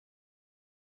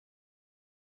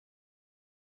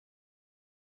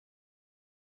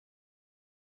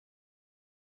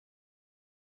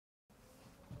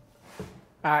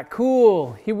All right,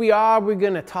 cool. Here we are. We're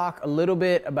going to talk a little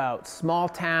bit about small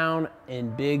town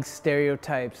and big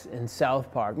stereotypes in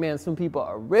South Park. Man, some people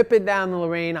are ripping down the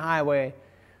Lorraine Highway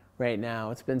right now.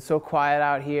 It's been so quiet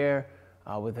out here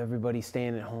with everybody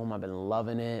staying at home. I've been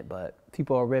loving it, but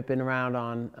people are ripping around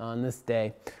on this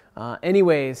day.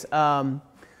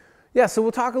 Yeah, so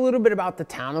we'll talk a little bit about the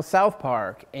town of South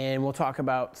Park, and we'll talk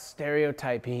about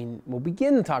stereotyping. We'll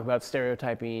begin to talk about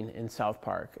stereotyping in South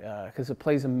Park because it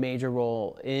plays a major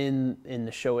role in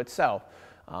the show itself.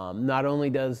 Not only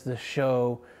does the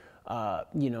show,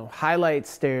 highlight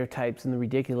stereotypes and the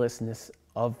ridiculousness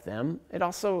of them, it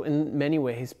also, in many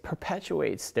ways,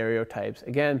 perpetuates stereotypes.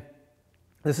 Again,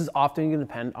 this is often going to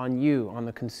depend on you, on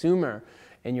the consumer,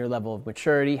 and your level of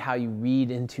maturity, how you read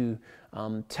into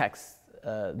texts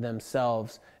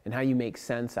themselves and how you make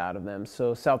sense out of them.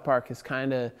 So South Park is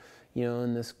kind of,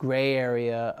 in this gray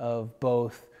area of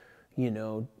both,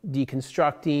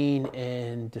 deconstructing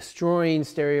and destroying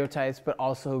stereotypes, but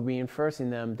also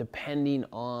reinforcing them depending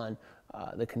on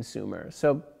the consumer.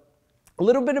 So a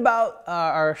little bit about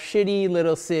our shitty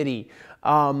little city.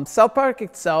 South Park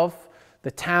itself, the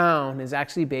town, is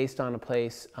actually based on a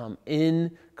place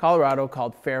in Colorado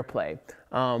called Fairplay.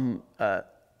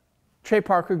 Trey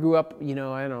Parker grew up,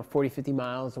 40, 50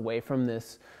 miles away from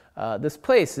this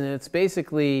place. And it's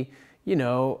basically,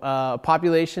 a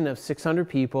population of 600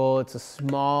 people. It's a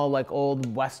small,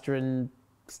 old Western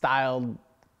style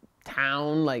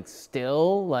town,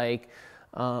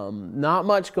 not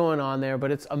much going on there, but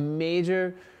it's a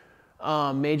major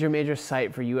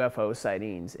site for UFO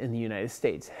sightings in the United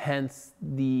States. Hence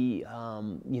the,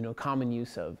 common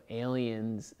use of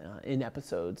aliens in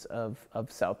episodes of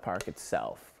South Park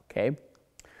itself. Okay.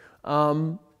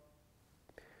 I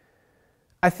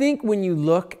think when you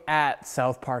look at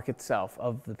South Park itself,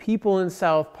 of the people in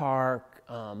South Park,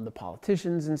 the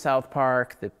politicians in South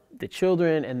Park, the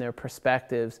children and their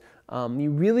perspectives,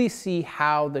 you really see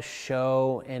how the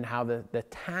show and how the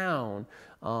town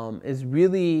is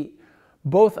really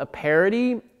both a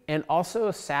parody and also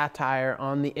a satire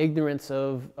on the ignorance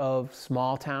of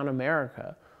small town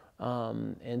America.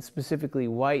 And specifically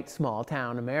white small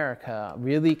town America,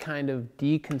 really kind of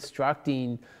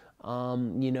deconstructing,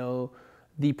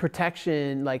 the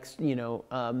protection,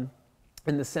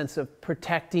 in the sense of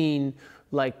protecting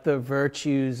the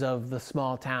virtues of the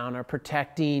small town, or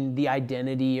protecting the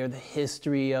identity or the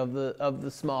history of the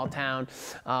small town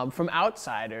from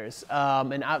outsiders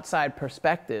and outside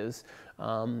perspectives.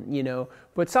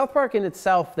 But South Park in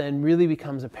itself then really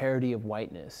becomes a parody of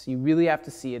whiteness. You really have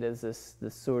to see it as this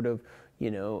sort of,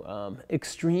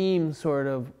 extreme sort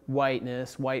of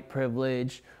whiteness, white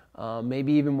privilege,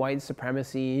 maybe even white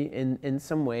supremacy in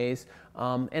some ways,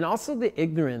 and also the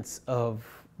ignorance of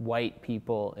white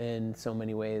people in so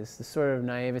many ways, the sort of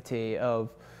naivety of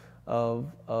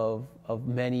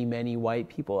many, many white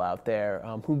people out there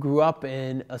who grew up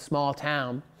in a small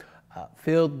town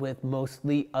filled with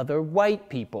mostly other white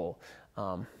people.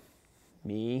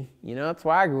 Me, that's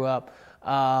where I grew up,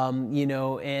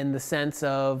 and the sense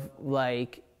of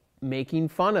making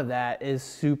fun of that is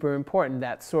super important.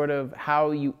 That's sort of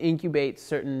how you incubate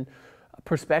certain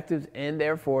perspectives and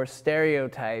therefore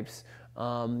stereotypes,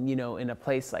 in a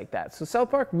place like that. So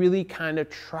South Park really kind of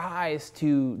tries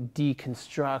to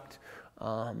deconstruct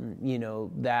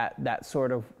that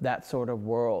sort of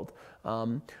world.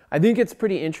 I think it's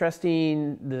pretty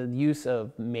interesting, the use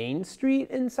of Main Street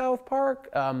in South Park,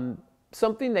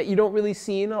 something that you don't really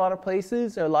see in a lot of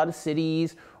places or a lot of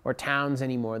cities or towns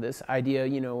anymore. This idea,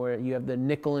 where you have the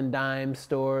nickel and dime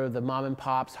store, the mom and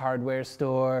pop's hardware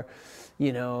store,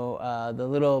 the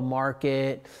little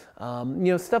market,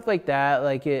 stuff like that,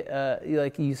 like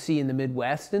you see in the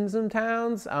Midwest in some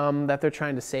towns that they're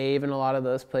trying to save in a lot of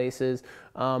those places.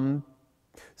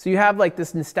 So you have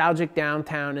this nostalgic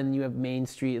downtown, and you have Main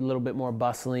Street, a little bit more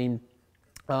bustling.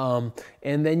 And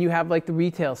then you have the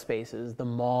retail spaces, the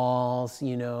malls,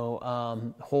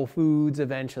 Whole Foods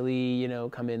eventually,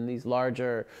 come in, these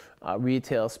larger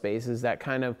retail spaces that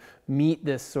kind of meet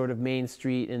this sort of Main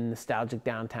Street and nostalgic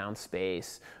downtown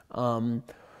space. One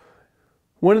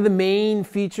of the main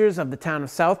features of the town of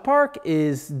South Park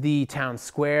is the town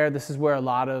square. This is where a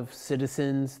lot of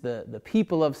citizens, the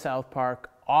people of South Park,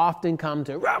 often come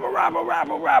to rabble, rabble,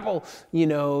 rabble, rabble,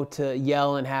 to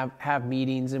yell and have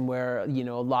meetings, and where, a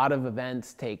lot of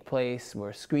events take place,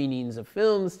 where screenings of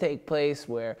films take place,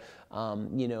 where,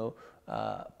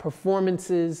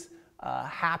 performances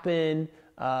happen,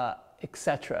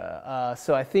 etc.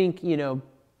 So I think,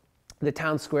 the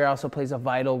town square also plays a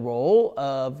vital role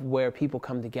of where people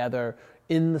come together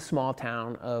in the small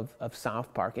town of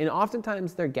South Park. And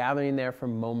oftentimes they're gathering there for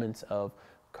moments of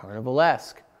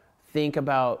carnivalesque, think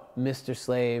about Mr.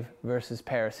 Slave versus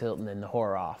Paris Hilton and the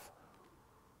horror-off.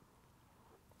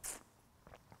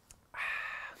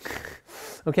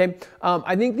 Okay,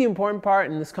 I think the important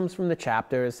part, and this comes from the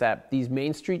chapter, is that these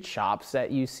Main Street shops that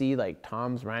you see, like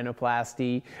Tom's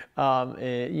Rhinoplasty,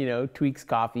 and, Tweaks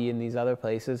Coffee, and these other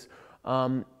places,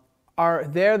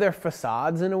 they're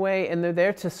facades in a way, and they're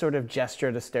there to sort of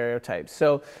gesture to stereotypes.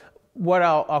 So what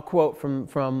I'll quote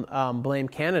from Blame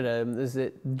Canada is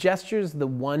it gestures the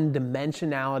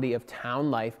one-dimensionality of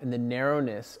town life and the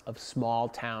narrowness of small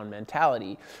town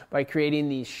mentality by creating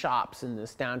these shops in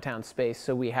this downtown space.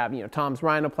 So we have, Tom's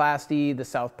Rhinoplasty, the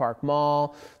South Park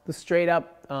Mall, the straight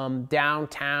up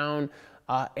downtown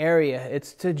area.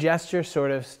 It's to gesture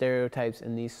sort of stereotypes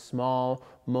in these small,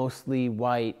 mostly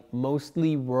white,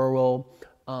 mostly rural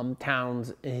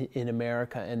towns in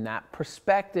America, and that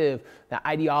perspective, that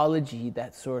ideology,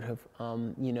 that sort of,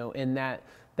 and that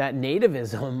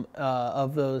nativism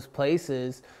of those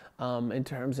places in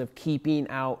terms of keeping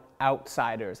out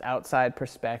outsiders, outside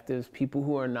perspectives, people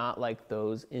who are not like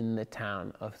those in the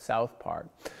town of South Park.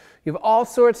 You have all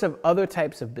sorts of other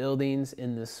types of buildings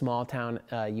in this small town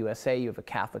USA. You have a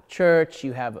Catholic church,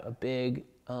 you have a big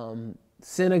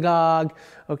synagogue,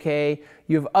 okay?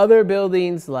 You have other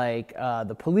buildings like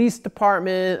the police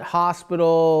department,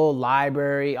 hospital,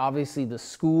 library. Obviously, the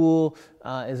school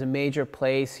is a major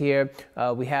place here.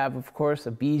 We have, of course,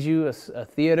 a bijou, a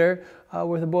theater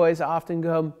where the boys often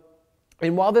go.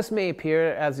 And while this may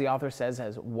appear, as the author says,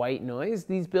 as white noise,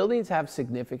 these buildings have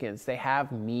significance. They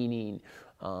have meaning,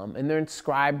 and they're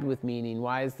inscribed with meaning.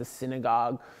 Why is the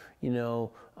synagogue,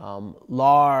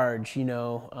 large,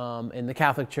 and the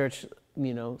Catholic church,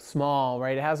 small,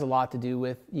 right? It has a lot to do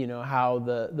with, how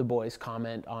the boys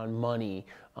comment on money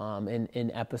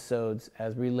in episodes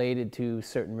as related to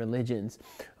certain religions,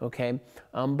 okay?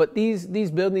 But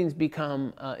these buildings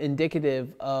become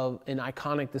indicative of an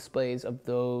iconic displays of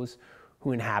those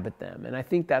who inhabit them. And I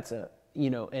think that's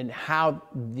and how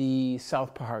the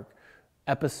South Park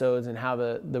episodes and how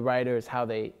the writers, how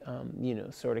they,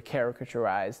 sort of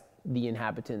caricaturize the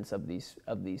inhabitants of these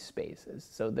spaces.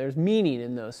 So there's meaning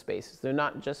in those spaces. They're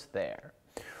not just there.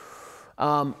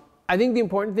 I think the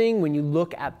important thing when you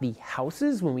look at the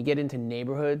houses, when we get into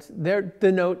neighborhoods, they're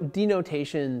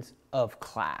denotations of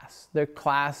class. They're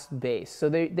class-based. So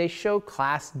they show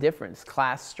class difference,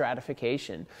 class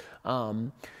stratification.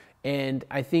 And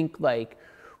I think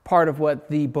part of what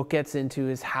the book gets into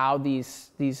is how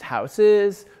these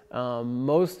houses,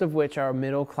 most of which are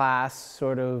middle class,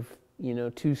 sort of,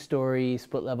 two-story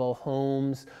split-level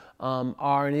homes,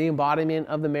 are an embodiment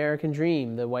of the American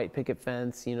dream. The white picket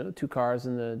fence, 2 cars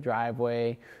in the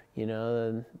driveway,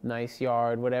 the nice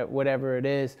yard, whatever it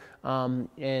is,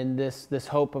 and this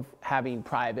hope of having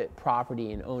private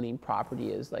property and owning property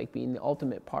is being the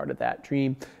ultimate part of that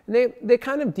dream. And they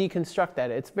kind of deconstruct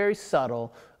that. It's very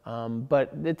subtle,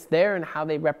 but it's there in how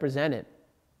they represent it.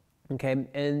 Okay,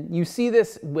 and you see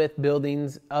this with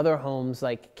buildings, other homes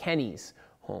like Kenny's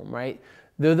home, right?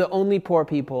 They're the only poor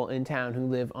people in town who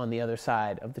live on the other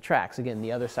side of the tracks. Again,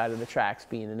 the other side of the tracks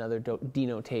being another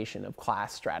denotation of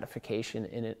class stratification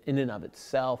in and of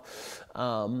itself.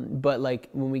 But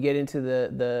when we get into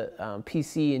the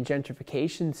PC and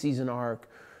gentrification season arc,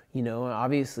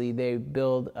 obviously they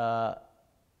build Soda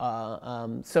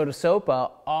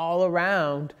Sopa all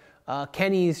around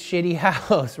Kenny's shitty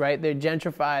house, right? They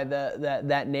gentrify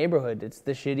that neighborhood. It's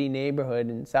the shitty neighborhood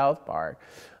in South Park.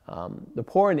 The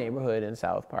poor neighborhood in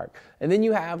South Park. And then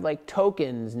you have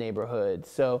Token's neighborhood.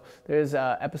 So there's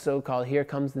an episode called Here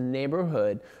Comes the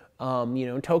Neighborhood.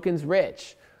 Token's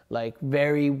rich,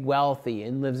 very wealthy,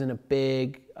 and lives in a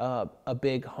big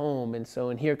home. And so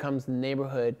in Here Comes the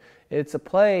Neighborhood, it's a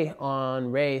play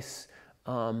on race,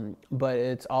 but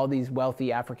it's all these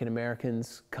wealthy African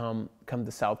Americans come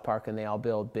to South Park, and they all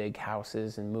build big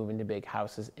houses and move into big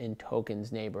houses in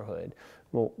Token's neighborhood.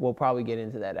 We'll probably get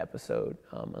into that episode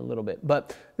a little bit.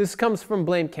 But this comes from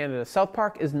Blame Canada. South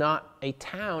Park is not a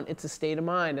town, it's a state of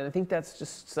mind. And I think that's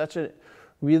just such a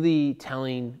really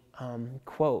telling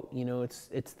quote.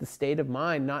 It's the state of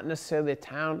mind, not necessarily the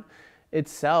town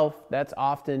itself that's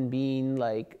often being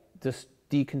just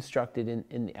deconstructed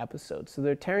in the episode. So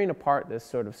they're tearing apart this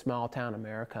sort of small town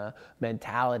America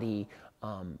mentality,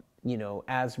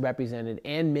 as represented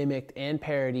and mimicked and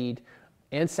parodied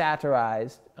and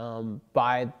satirized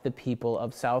by the people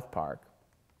of South Park.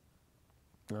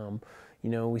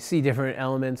 We see different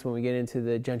elements when we get into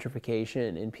the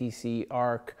gentrification and PC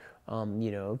arc.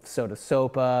 you know, Soda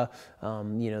Sopa,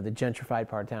 you know, the gentrified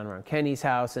part of town around Kenny's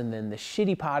house, and then the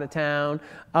shitty part of town,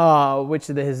 which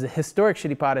is the historic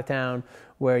shitty part of town,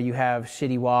 where you have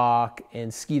Shitty Walk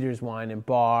and Skeeter's Wine and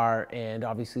Bar, and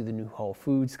obviously the new Whole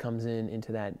Foods comes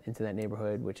into that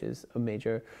neighborhood, which is a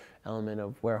major element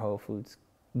of where Whole Foods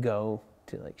go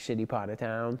to, like, shitty part of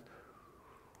town.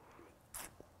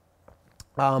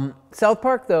 South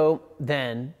Park, though,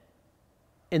 then,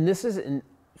 and this is in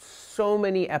so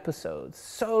many episodes,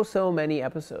 so many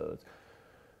episodes,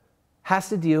 has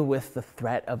to deal with the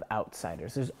threat of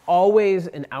outsiders. There's always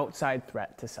an outside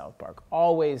threat to South Park.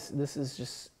 Always. This is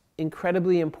just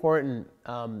incredibly important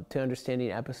to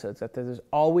understanding episodes, that there's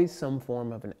always some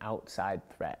form of an outside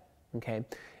threat, okay?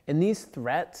 And these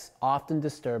threats often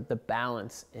disturb the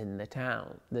balance in the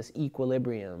town, this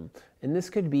equilibrium. And this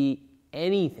could be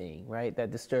anything, right,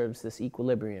 that disturbs this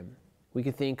equilibrium. We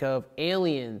could think of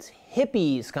aliens,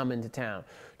 hippies come into town,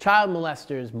 child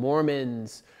molesters,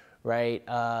 Mormons, right,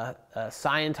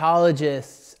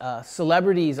 Scientologists,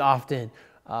 celebrities often,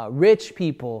 rich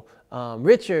people,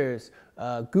 richers,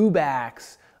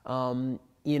 goobacks,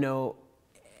 you know,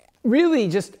 really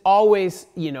just always,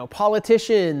 you know,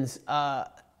 politicians,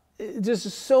 just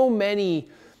so many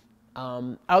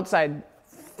outside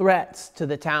threats to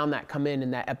the town that come in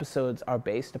and that episodes are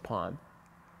based upon.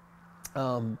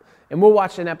 And we'll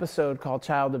watch an episode called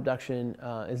Child Abduction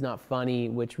is Not Funny,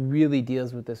 which really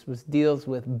deals with this, which deals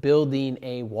with building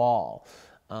a wall,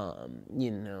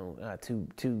 you know,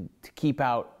 to keep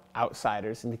out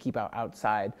outsiders and to keep out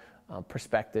outside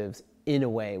perspectives in a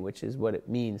way, which is what it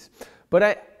means. But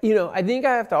I think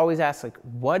I have to always ask, like,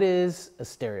 what is a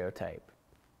stereotype?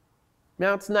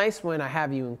 Now, it's nice when I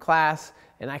have you in class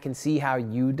and I can see how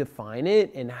you define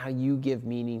it and how you give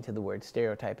meaning to the word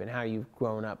stereotype and how you've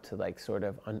grown up to, like, sort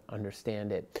of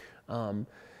understand it. And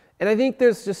I think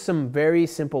there's just some very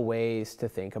simple ways to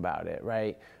think about it,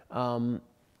 right?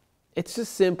 It's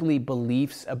just simply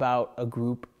beliefs about a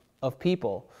group of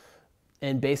people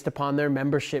and based upon their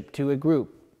membership to a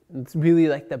group. It's really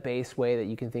like the base way that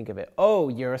you can think of it. Oh,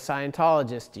 you're a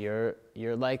Scientologist,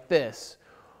 you're like this.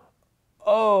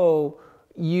 Oh,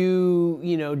 you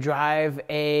know, drive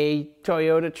a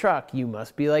Toyota truck, you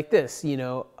must be like this, you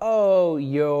know. Oh,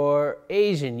 you're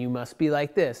Asian, you must be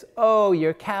like this. Oh,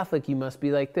 you're Catholic, you must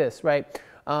be like this, right?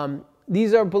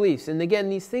 These are beliefs. And again,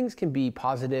 these things can be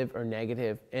positive or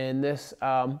negative. And this,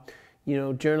 you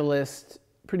know, journalist,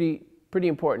 pretty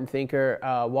important thinker,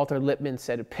 Walter Lippmann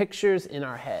said, pictures in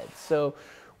our heads. So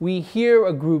we hear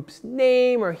a group's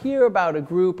name or hear about a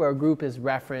group, or a group is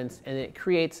referenced, and it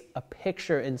creates a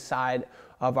picture inside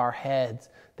of our heads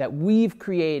that we've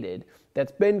created,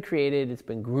 that's been created, it's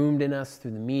been groomed in us through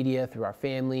the media, through our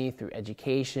family, through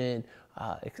education,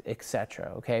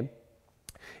 etc., okay?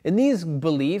 And these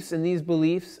beliefs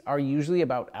are usually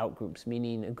about outgroups,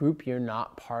 meaning a group you're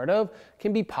not part of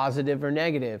can be positive or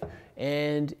negative.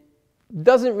 And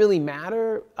doesn't really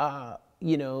matter,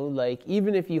 you know, like,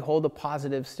 even if you hold a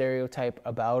positive stereotype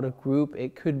about a group,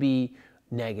 it could be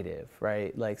negative,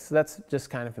 right? Like, so that's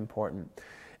just kind of important.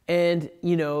 And,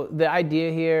 you know, the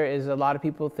idea here is a lot of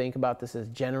people think about this as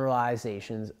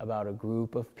generalizations about a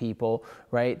group of people,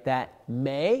 right, that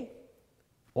may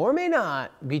or may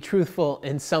not be truthful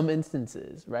in some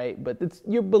instances, right? But it's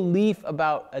your belief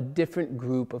about a different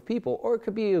group of people, or it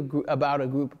could be about a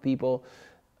group of people,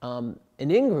 an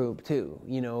in-group too,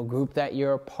 you know, a group that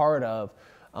you're a part of,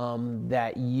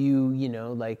 that you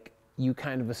know, like, you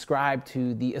kind of ascribe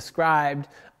to the ascribed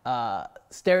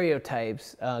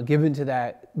stereotypes given to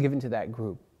that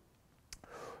group.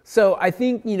 So I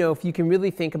think, you know, if you can really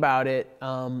think about it,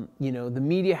 you know, the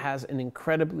media has an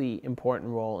incredibly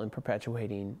important role in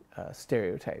perpetuating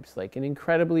stereotypes, like an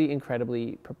incredibly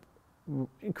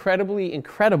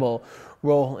incredible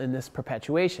role in this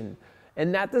perpetuation.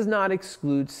 And that does not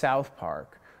exclude South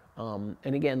Park. And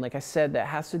again, like I said, that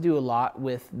has to do a lot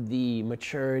with the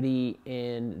maturity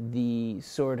and the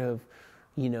sort of,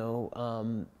 you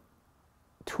know,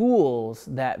 tools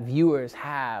that viewers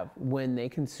have when they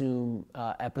consume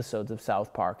episodes of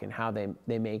South Park and how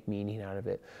they make meaning out of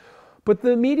it. But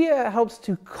the media helps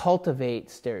to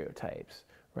cultivate stereotypes,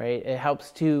 right? It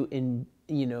helps to,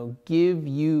 you know, give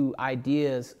you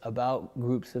ideas about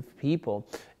groups of people,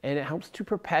 and it helps to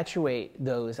perpetuate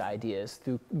those ideas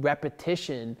through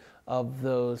repetition of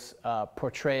those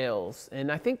portrayals.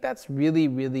 And I think that's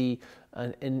really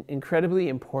an incredibly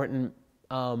important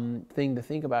thing to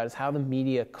think about, is how the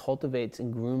media cultivates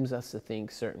and grooms us to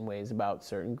think certain ways about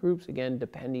certain groups, again,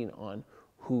 depending on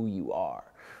who you are,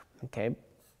 okay?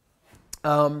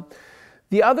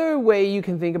 The other way you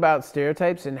can think about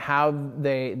stereotypes and how and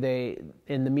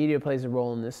the media plays a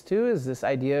role in this too, is this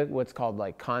idea, what's called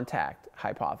like contact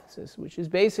hypothesis, which is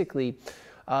basically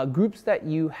groups that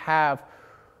you have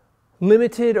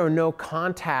limited or no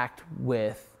contact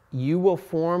with, you will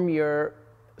form your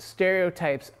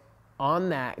stereotypes on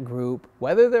that group,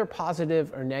 whether they're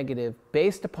positive or negative,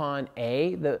 based upon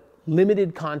the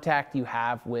limited contact you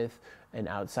have with an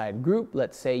outside group.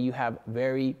 Let's say you have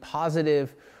very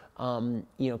positive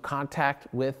contact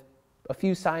with a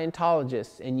few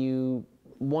Scientologists and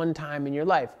one time in your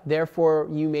life. Therefore,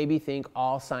 you maybe think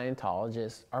all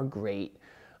Scientologists are great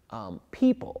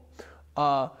people.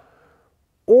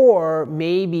 Or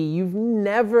maybe you've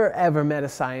never ever met a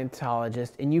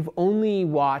Scientologist and you've only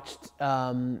watched,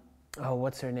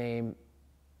 what's her name?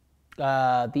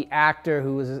 The actor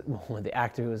who was a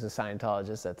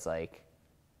Scientologist. That's like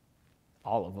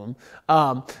all of them.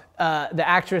 The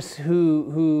actress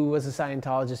who was a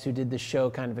Scientologist who did the show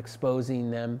kind of exposing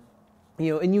them,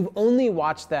 and you've only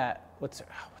watched that. What's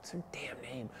her damn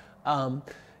name?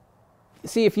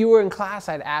 See, if you were in class,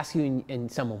 I'd ask you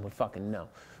and someone would fucking know,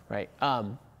 right?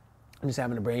 I'm just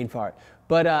having a brain fart.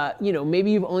 But,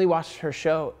 maybe you've only watched her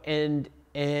show and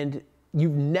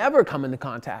you've never come into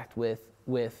contact with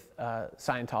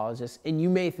Scientologists, and you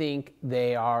may think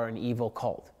they are an evil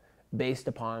cult based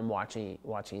upon watching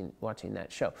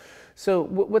that show. So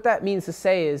what that means to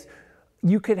say is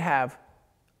you could have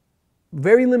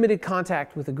very limited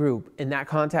contact with a group, and that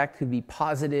contact could be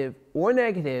positive or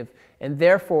negative, and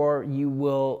therefore you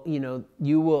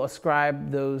will ascribe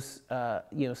those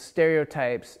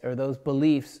stereotypes or those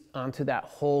beliefs onto that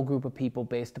whole group of people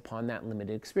based upon that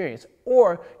limited experience.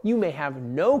 Or you may have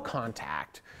no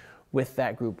contact with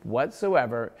that group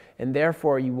whatsoever, and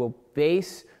therefore you will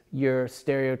base your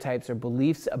stereotypes or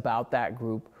beliefs about that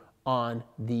group on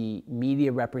the media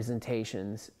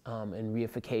representations and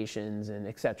reifications and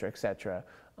et cetera,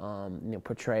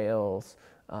 portrayals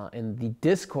and the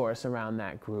discourse around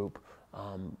that group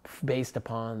based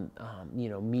upon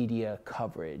media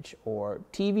coverage or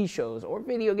TV shows or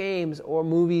video games or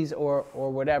movies or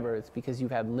whatever. It's because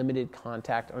you've had limited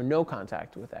contact or no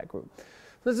contact with that group.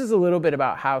 So this is a little bit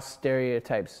about how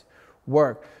stereotypes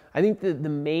work. I think the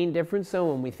main difference,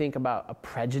 though, when we think about a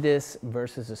prejudice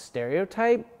versus a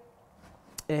stereotype,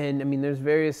 and I mean, there's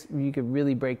various, you could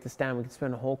really break this down. We could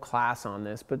spend a whole class on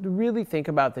this, but to really think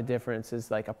about the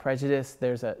differences, like a prejudice,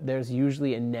 there's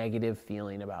usually a negative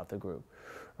feeling about the group,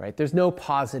 right? There's no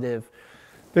positive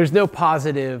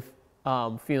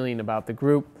feeling about the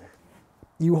group.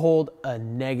 You hold a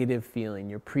negative feeling.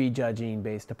 You're prejudging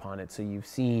based upon it. So you've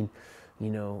seen,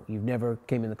 you've never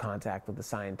came into contact with a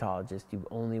Scientologist. You've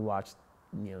only watched,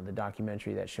 the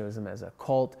documentary that shows them as a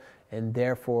cult, and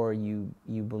therefore you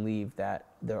believe that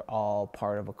they're all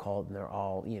part of a cult and they're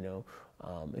all,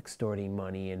 extorting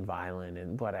money and violent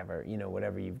and whatever,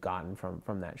 whatever you've gotten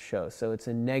from that show. So it's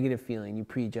a negative feeling. You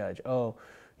prejudge. Oh,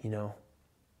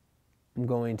 I'm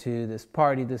going to this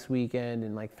party this weekend,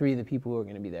 and like 3 of the people who are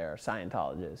going to be there are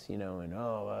Scientologists, and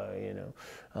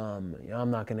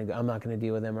I'm not going to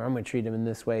deal with them, or I'm going to treat them in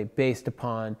this way based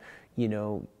upon,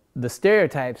 the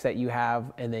stereotypes that you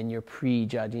have, and then you're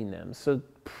prejudging them. So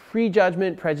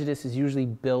prejudgment, prejudice is usually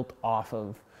built off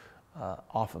of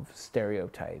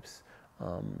stereotypes,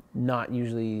 not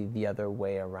usually the other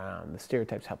way around. The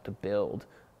stereotypes help to build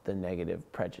the negative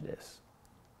prejudice.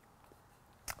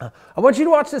 I want you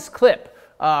to watch this clip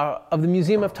of the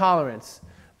Museum of Tolerance.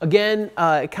 Again,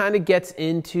 it kind of gets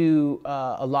into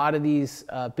a lot of these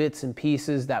bits and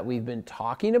pieces that we've been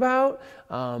talking about,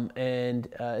 and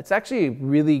it's actually a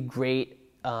really great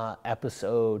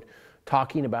episode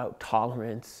talking about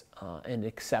tolerance and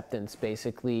acceptance.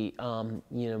 Basically,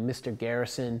 Mr.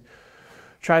 Garrison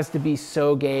tries to be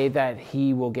so gay that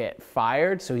he will get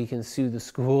fired so he can sue the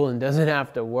school and doesn't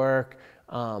have to work.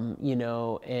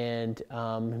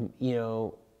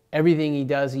 Everything he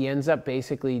does, he ends up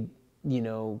basically,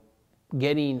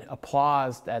 getting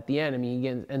applause at the end. I mean, he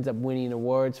ends up winning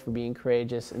awards for being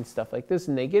courageous and stuff like this.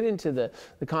 And they get into the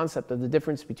concept of the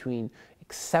difference between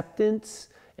acceptance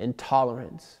and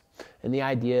tolerance. And the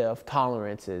idea of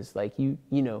tolerance is like you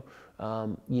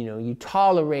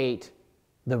tolerate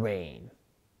the rain.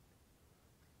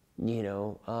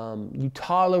 You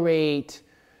tolerate,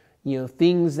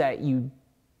 things that you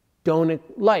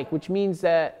don't like, which means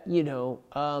that,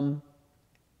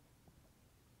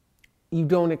 you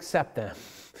don't accept them,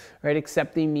 right?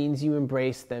 Accepting means you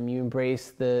embrace them. You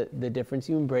embrace the difference.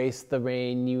 You embrace the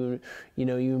rain. You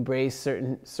embrace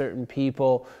certain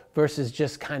people versus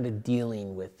just kind of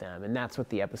dealing with them. And that's what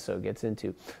the episode gets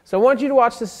into. So I want you to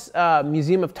watch this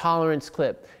Museum of Tolerance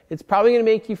clip. It's probably going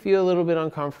to make you feel a little bit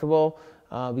uncomfortable.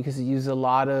 because it uses a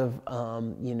lot of,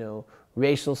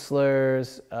 racial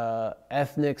slurs,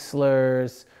 ethnic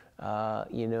slurs,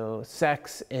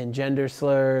 sex and gender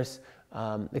slurs,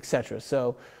 etc.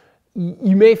 So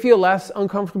you may feel less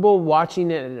uncomfortable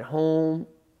watching it at home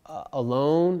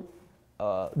alone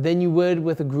than you would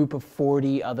with a group of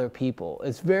 40 other people.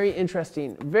 It's very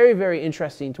interesting, very, very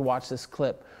interesting to watch this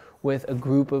clip with a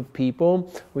group of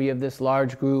people where you have this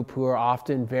large group who are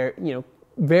often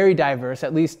very diverse,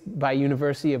 at least by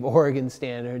University of Oregon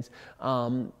standards,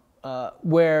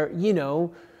 where,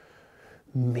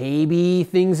 maybe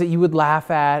things that you would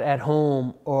laugh at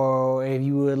home, or if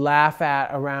you would laugh at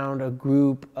around a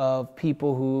group of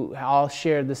people who all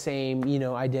shared the same,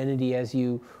 identity as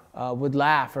you, would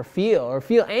laugh or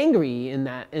feel angry in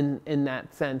that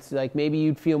sense. Like maybe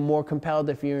you'd feel more compelled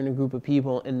if you're in a group of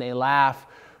people and they laugh,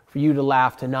 for you to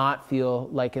laugh, to not feel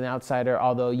like an outsider,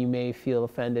 although you may feel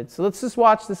offended. So let's just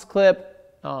watch this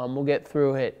clip. We'll get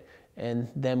through it, and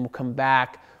then we'll come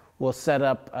back. We'll set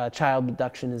up child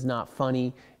abduction is not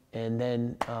funny, and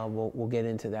then we'll get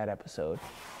into that episode.